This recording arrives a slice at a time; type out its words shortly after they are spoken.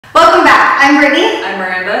I'm Brittany. I'm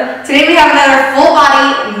Miranda. Today we have another full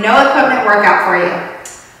body, no equipment workout for you.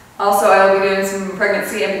 Also, I will be doing some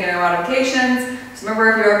pregnancy and beginner modifications. So remember,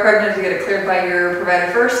 if you are pregnant, to get it cleared by your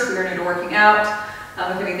provider first if you're new to working out.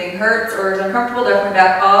 If anything hurts or is uncomfortable, definitely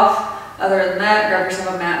back off. Other than that, grab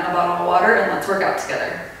yourself a mat and a bottle of water and let's work out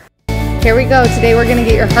together. Here we go. Today we're going to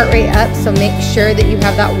get your heart rate up, so make sure that you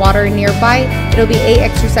have that water nearby. It'll be 8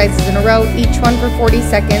 exercises in a row, each one for 40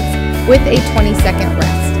 seconds with a 20-second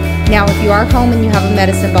rest. Now, if you are home and you have a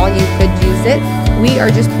medicine ball, you could use it. We are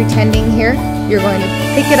just pretending here. You're going to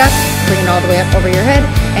pick it up, bring it all the way up over your head,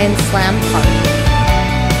 and slam hard.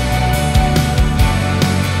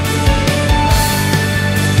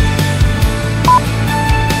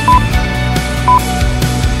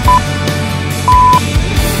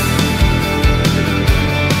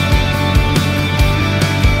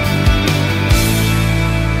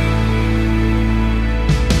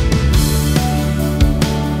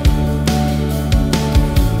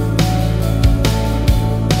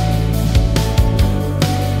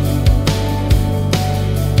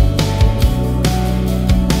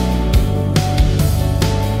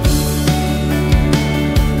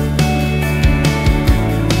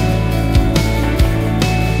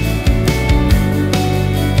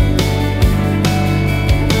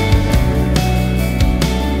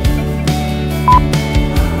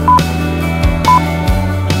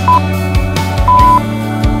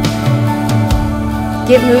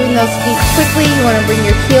 Get moving those feet quickly. You want to bring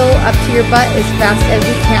your heel up to your butt as fast as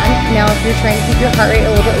you can. Now, if you're trying to keep your heart rate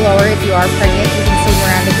a little bit lower, if you are pregnant, you can see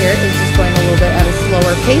Miranda here is just going a little bit at a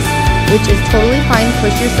slower pace, which is totally fine.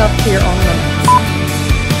 Push yourself to your own limits.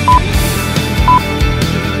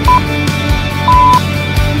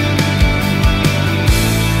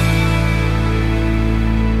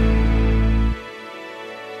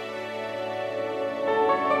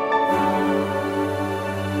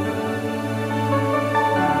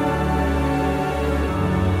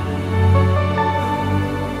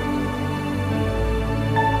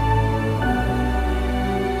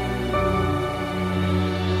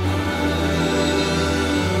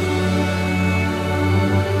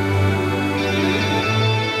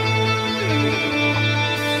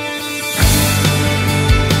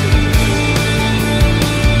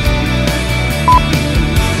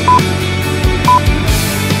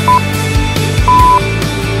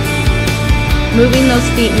 Moving those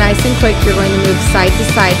feet nice and quick, you're going to move side to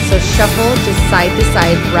side. So shuffle just side to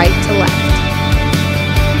side, right to left.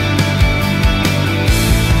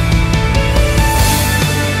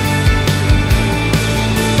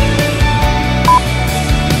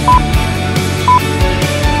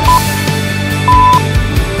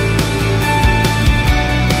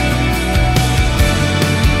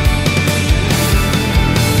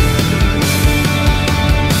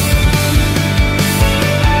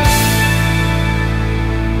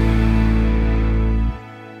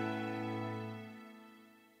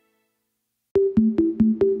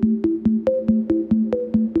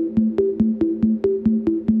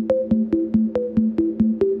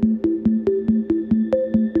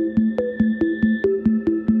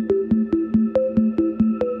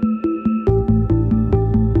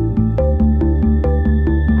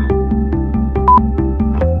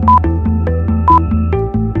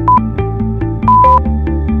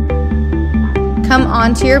 Come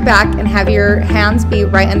onto your back and have your hands be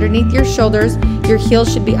right underneath your shoulders. Your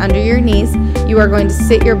heels should be under your knees. You are going to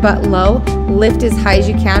sit your butt low, lift as high as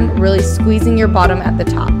you can, really squeezing your bottom at the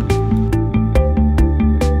top.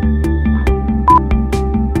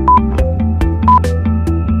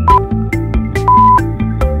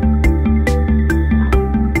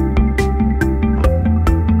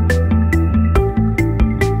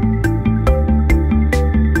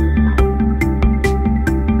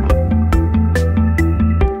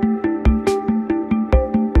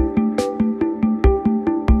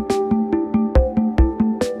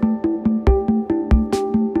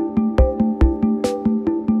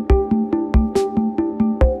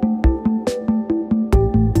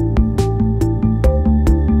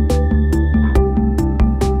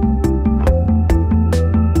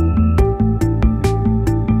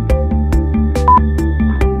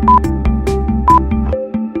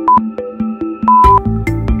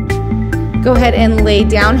 Go ahead and lay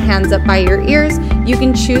down, hands up by your ears. You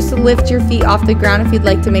can choose to lift your feet off the ground if you'd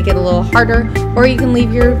like to make it a little harder, or you can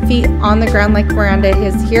leave your feet on the ground like Miranda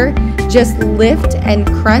is here. Just lift and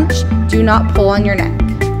crunch. Do not pull on your neck.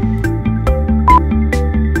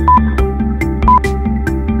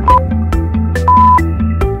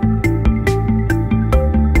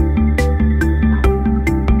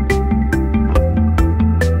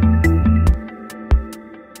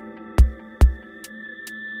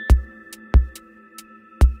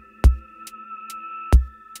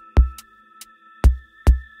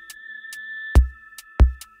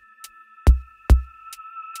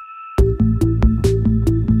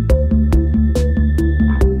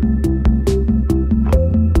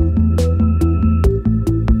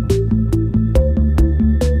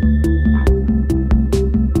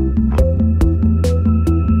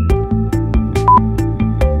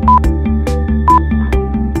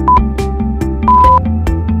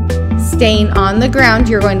 Staying on the ground,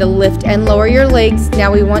 you're going to lift and lower your legs.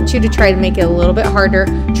 Now we want you to try to make it a little bit harder.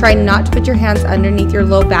 Try not to put your hands underneath your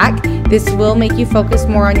low back. This will make you focus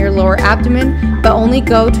more on your lower abdomen, but only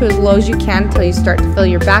go to as low as you can until you start to feel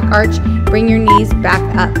your back arch. Bring your knees back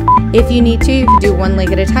up. If you need to, you can do one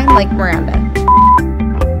leg at a time like Miranda.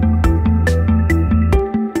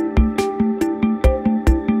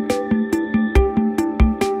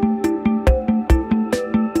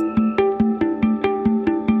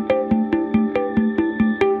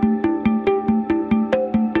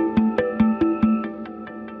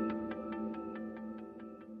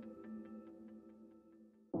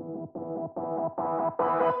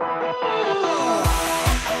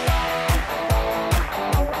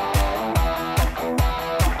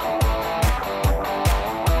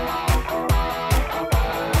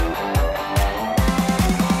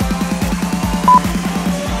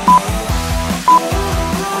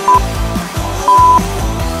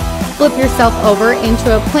 Flip yourself over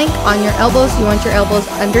into a plank on your elbows. You want your elbows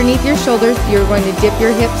underneath your shoulders. You're going to dip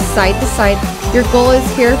your hips side to side. Your goal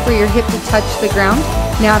is here for your hip to touch the ground.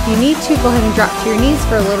 Now if you need to, go ahead and drop to your knees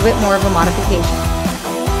for a little bit more of a modification.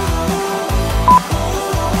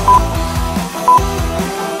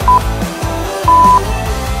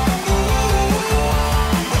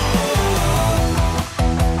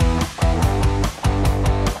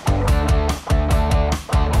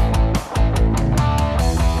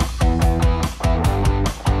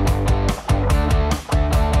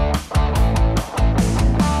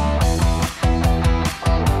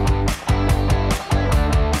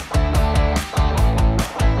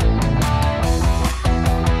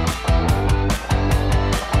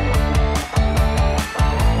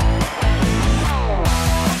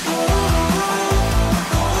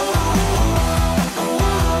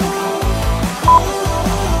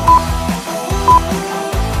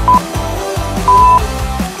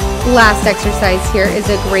 Last exercise here is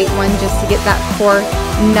a great one just to get that core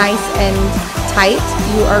nice and tight.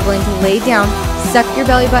 You are going to lay down, suck your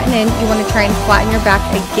belly button in. You want to try and flatten your back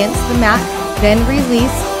against the mat, then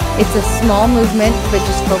release. It's a small movement, but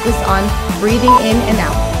just focus on breathing in and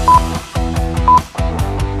out.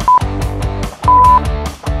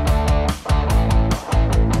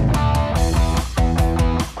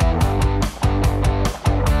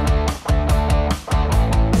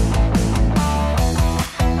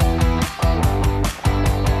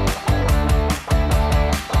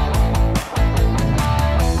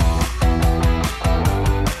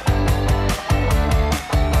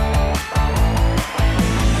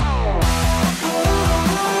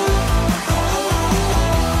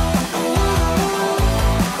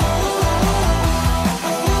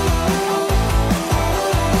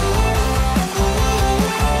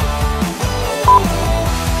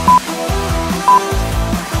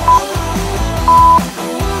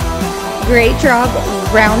 Great job.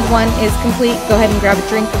 Round one is complete. Go ahead and grab a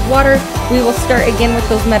drink of water. We will start again with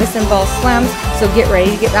those medicine ball slams, so get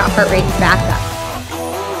ready to get that heart rate back up.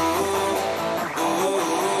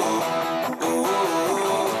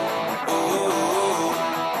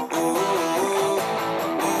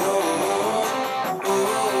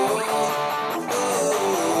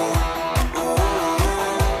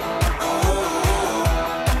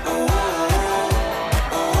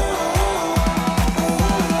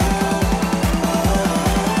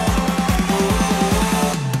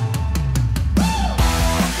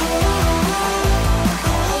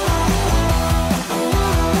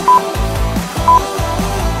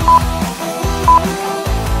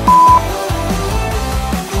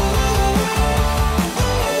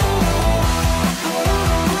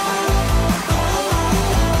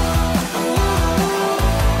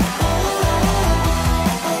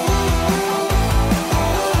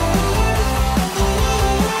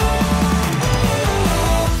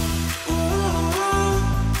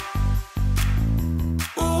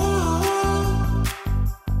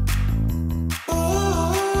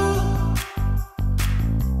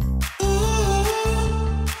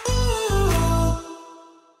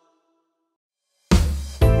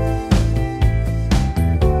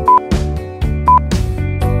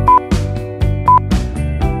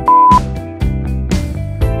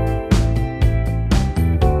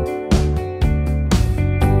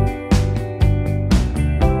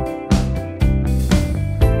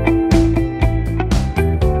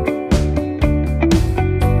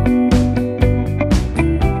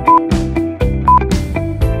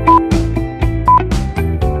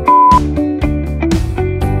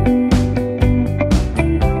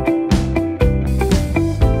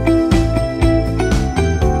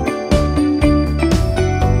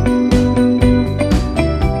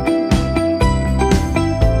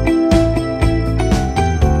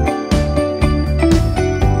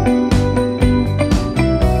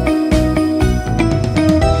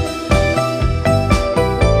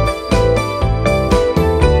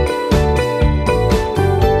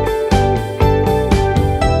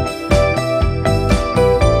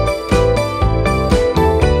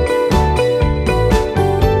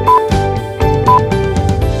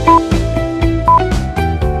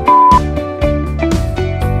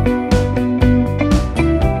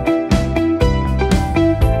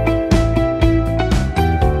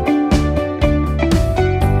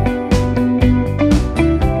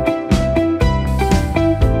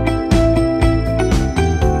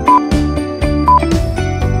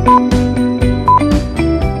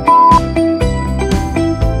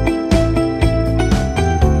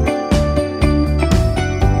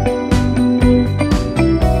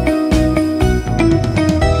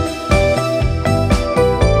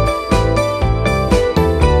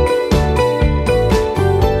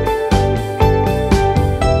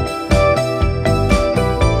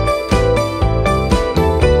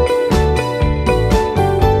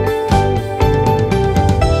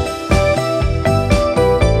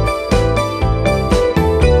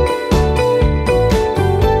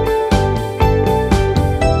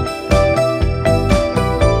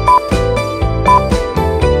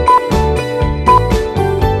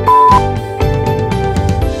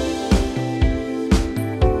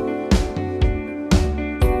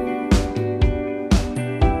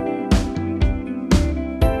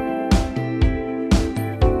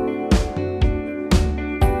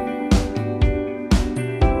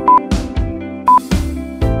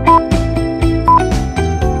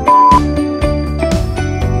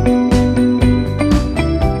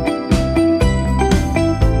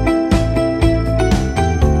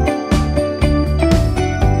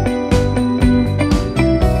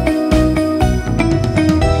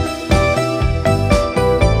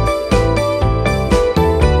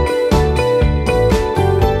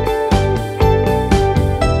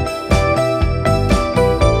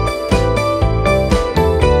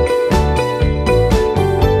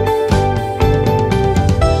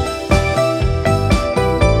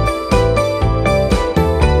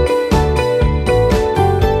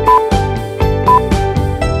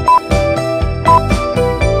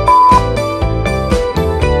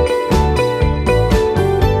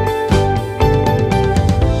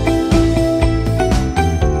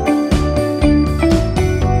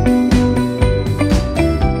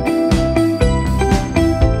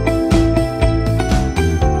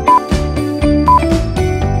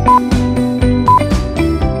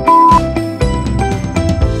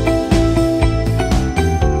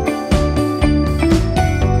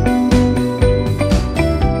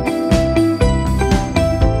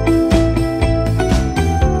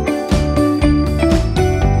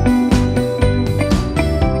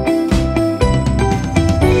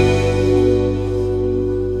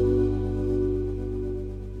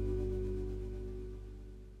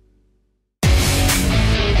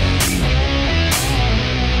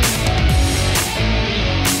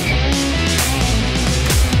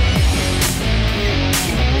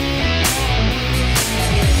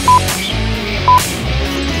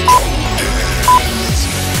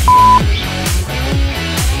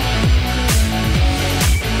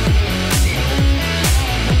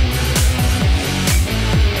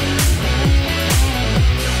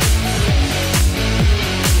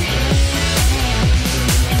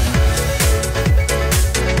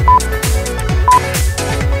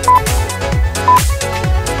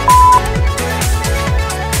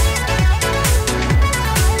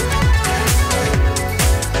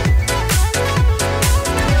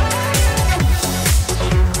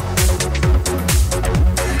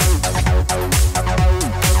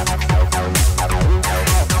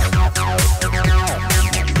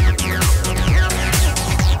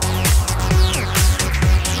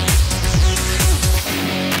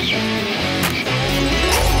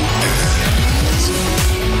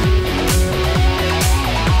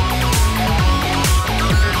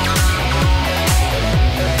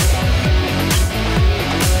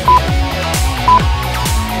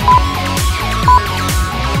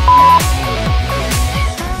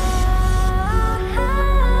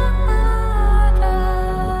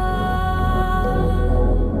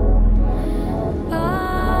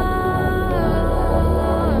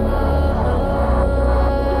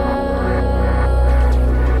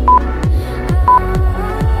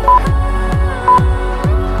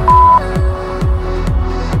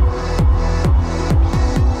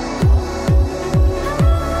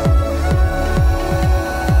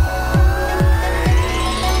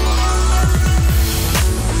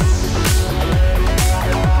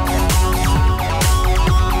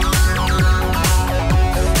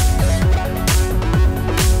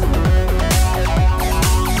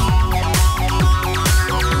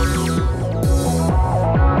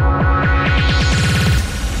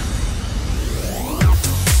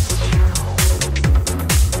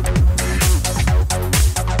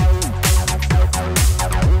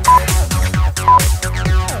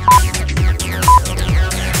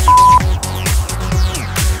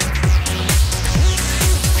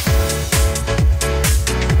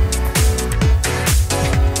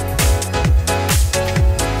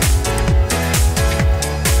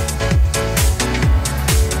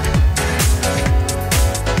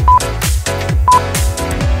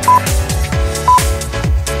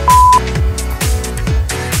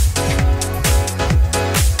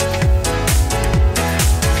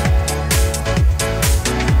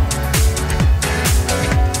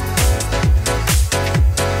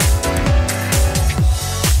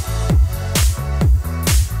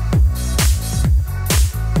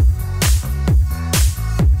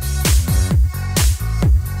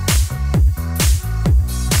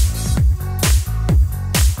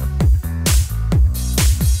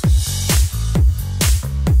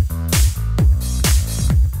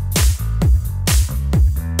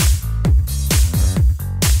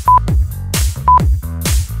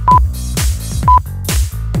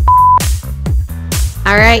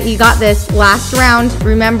 All right, you got this. Last round.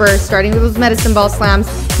 Remember, starting with those medicine ball slams.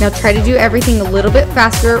 Now try to do everything a little bit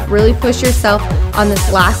faster. Really push yourself on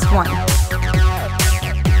this last one.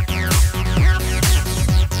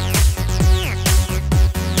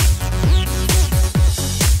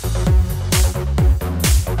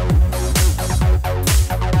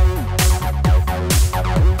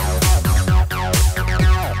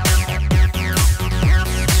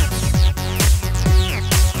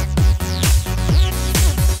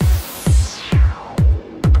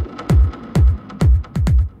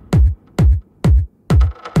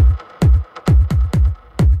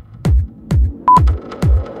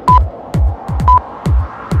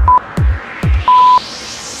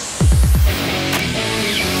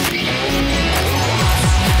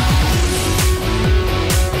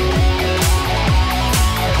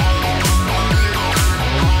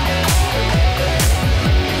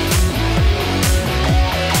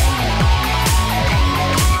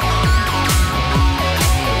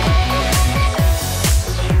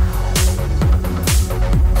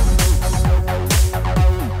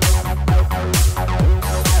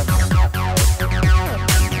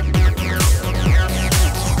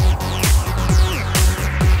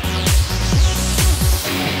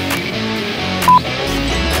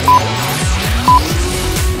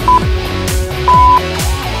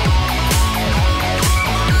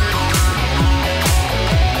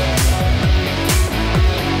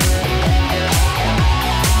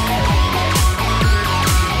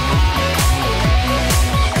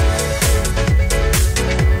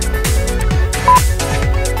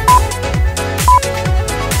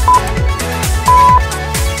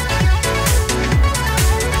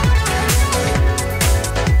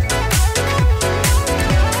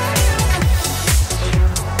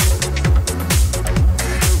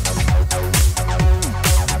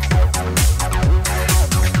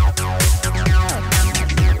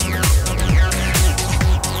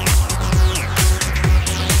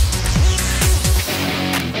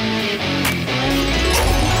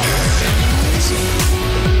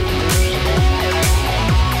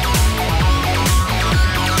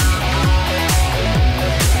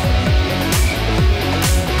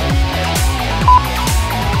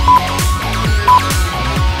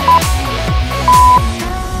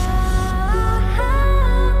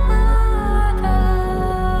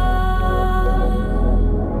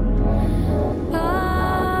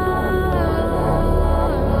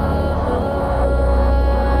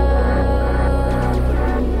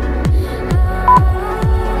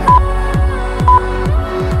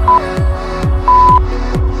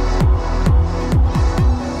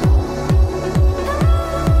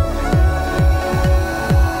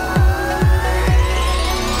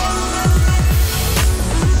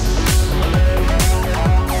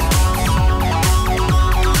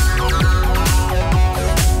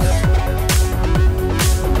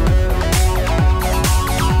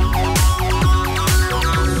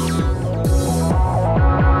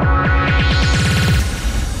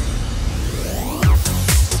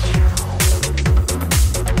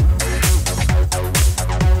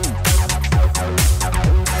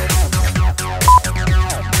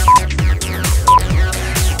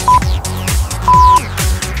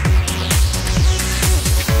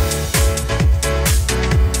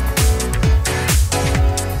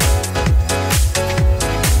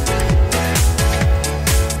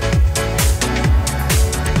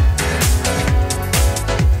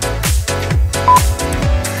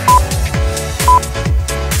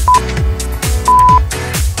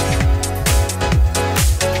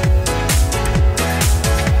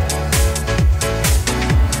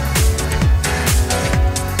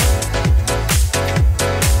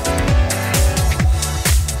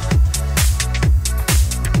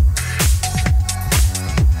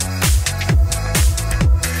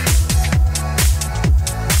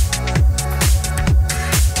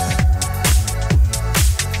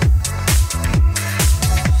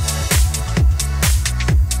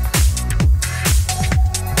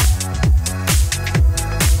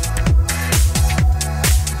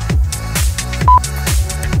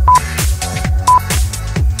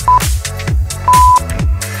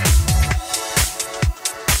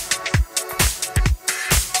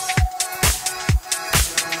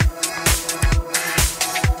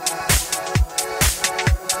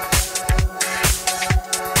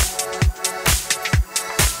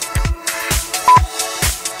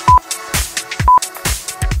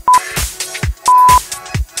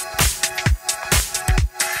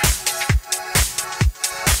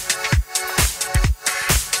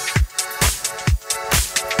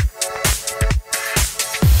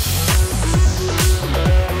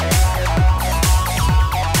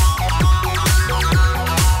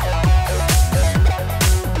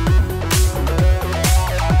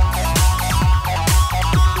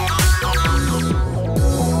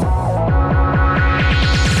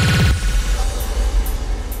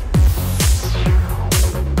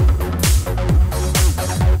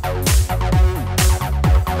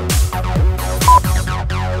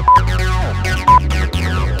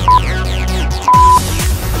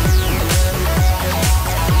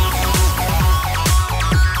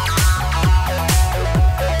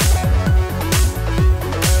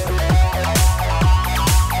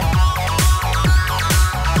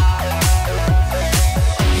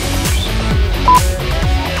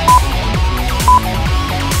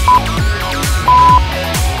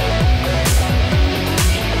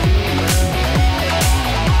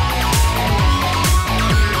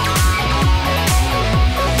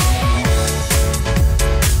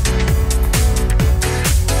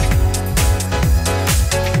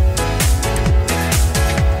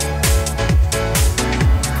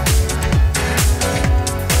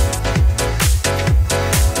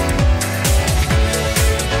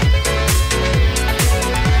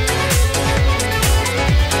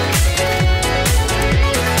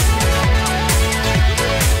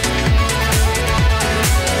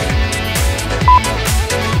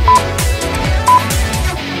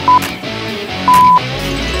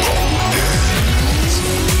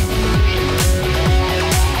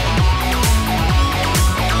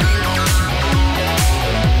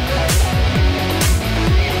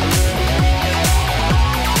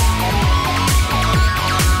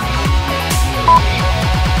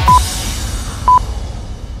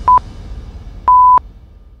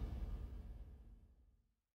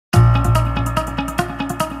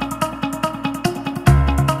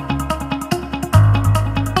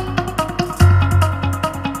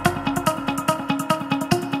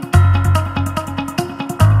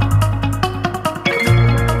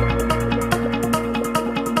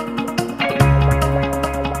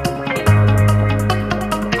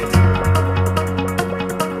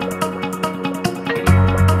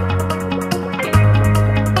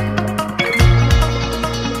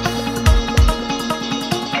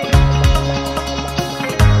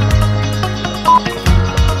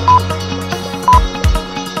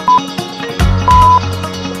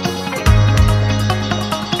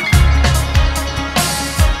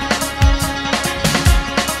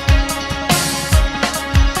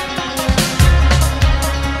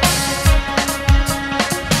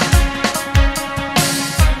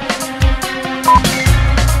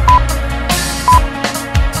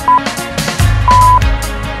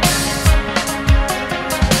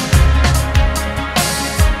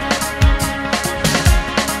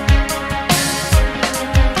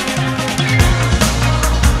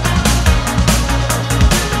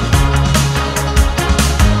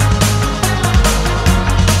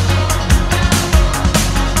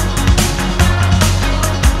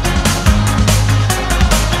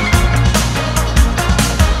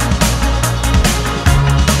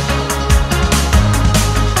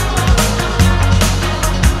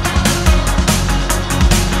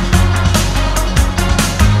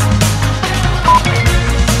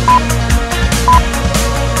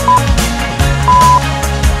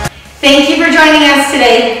 Thank you for joining us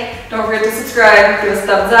today. Don't forget to subscribe, give us a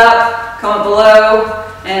thumbs up, comment below,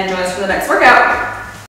 and join us for the next workout.